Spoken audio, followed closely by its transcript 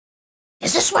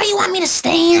Is this where you want me to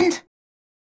stand?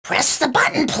 Press the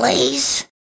button, please.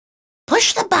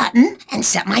 Push the button and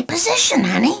set my position,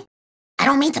 honey. I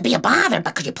don't mean to be a bother,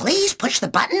 but could you please push the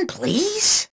button,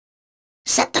 please?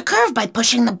 Set the curve by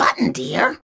pushing the button,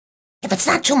 dear. If it's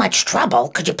not too much trouble,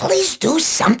 could you please do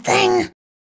something?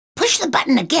 Push the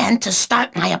button again to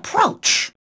start my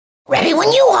approach. Ready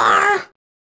when you are.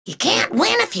 You can't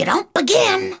win if you don't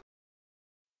begin.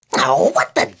 Oh,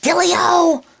 what the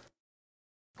dillio?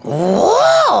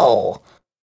 Whoa!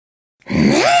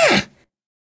 Nah!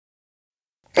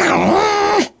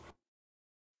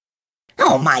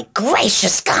 Oh, my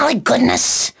gracious golly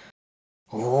goodness!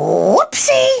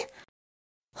 Whoopsie!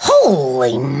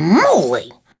 Holy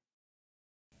moly!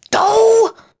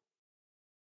 Go!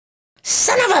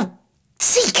 Son of a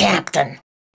sea captain!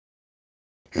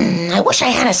 I wish I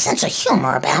had a sense of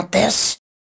humor about this.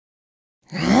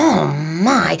 Oh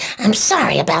my, I'm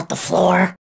sorry about the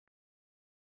floor.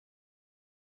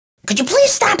 Could you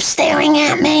please stop staring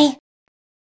at me?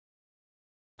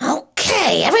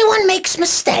 Okay, everyone makes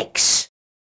mistakes.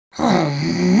 Oh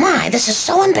my, this is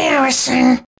so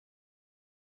embarrassing.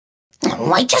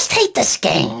 Oh, I just hate this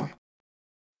game.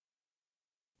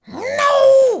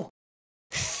 No!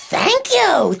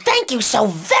 Thank you so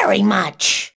very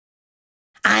much.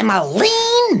 I'm a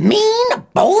lean, mean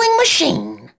bowling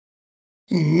machine.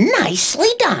 Nicely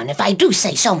done, if I do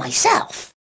say so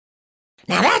myself.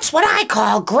 Now that's what I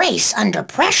call grace under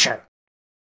pressure.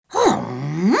 Oh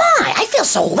my, I feel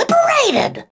so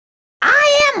liberated.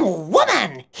 I am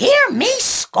woman, hear me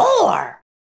score.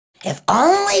 If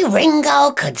only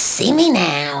Ringo could see me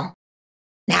now.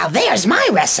 Now there's my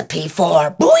recipe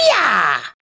for booyah!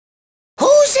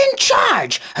 Who's in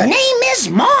charge? Her name is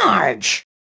Marge.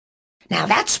 Now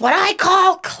that's what I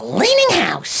call cleaning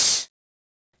house.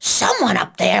 Someone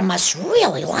up there must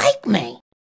really like me.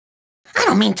 I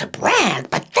don't mean to brag,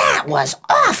 but that was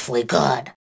awfully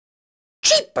good.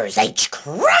 Jeepers H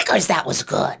crackers, that was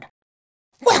good.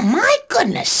 Well, my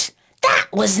goodness, that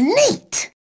was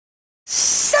neat.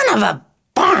 Son of a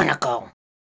barnacle.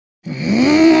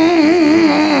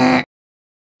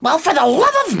 Well, for the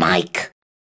love of Mike,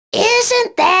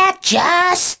 isn't that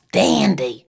just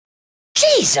dandy?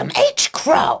 Jeez, H.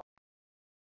 Crow.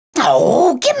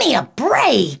 Oh, give me a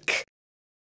break.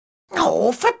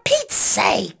 Oh, for Pete's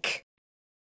sake.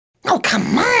 Oh,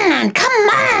 come on.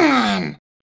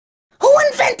 Who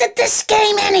invented this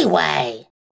game anyway?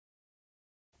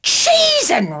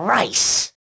 Cheese and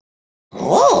rice.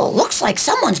 Oh, looks like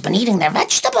someone's been eating their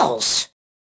vegetables.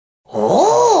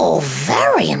 Oh,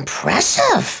 very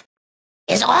impressive.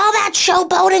 Is all that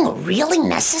showboating really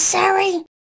necessary?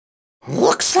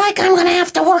 Looks like I'm gonna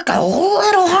have to work a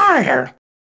little harder.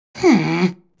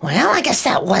 Well, I guess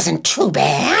that wasn't too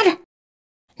bad.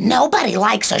 Nobody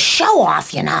likes a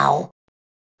show-off, you know.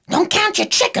 Don't count your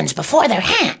chickens before they're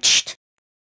hatched.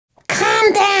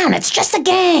 Calm down, it's just a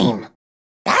game.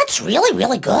 That's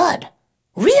really good.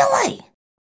 Really.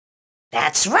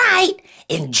 That's right.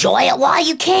 Enjoy it while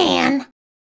you can.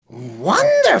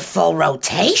 Wonderful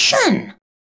rotation.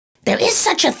 There is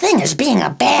such a thing as being a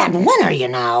bad winner, you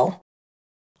know.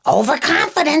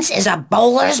 Overconfidence is a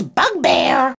bowler's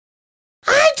bugbear.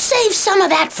 I'd save some of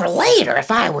that for later if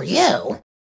I were you.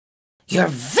 You're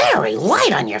very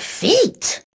light on your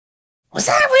feet. Was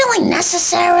that really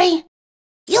necessary?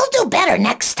 You'll do better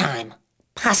next time.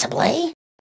 Possibly.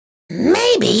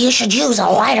 Maybe you should use a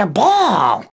lighter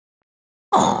ball.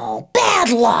 Oh, bad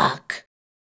luck.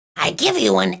 I give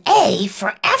you an A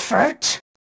for effort.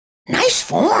 Nice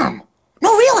form.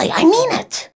 No, really, I mean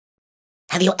it.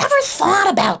 Have you ever thought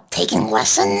about taking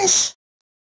lessons?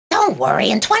 Don't worry,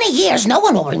 in 20 years no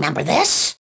one will remember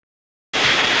this.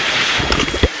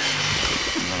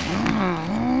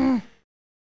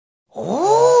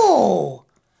 Ooh,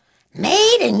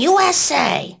 made in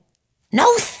USA.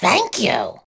 No, thank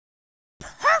you.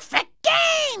 Perfect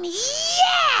game!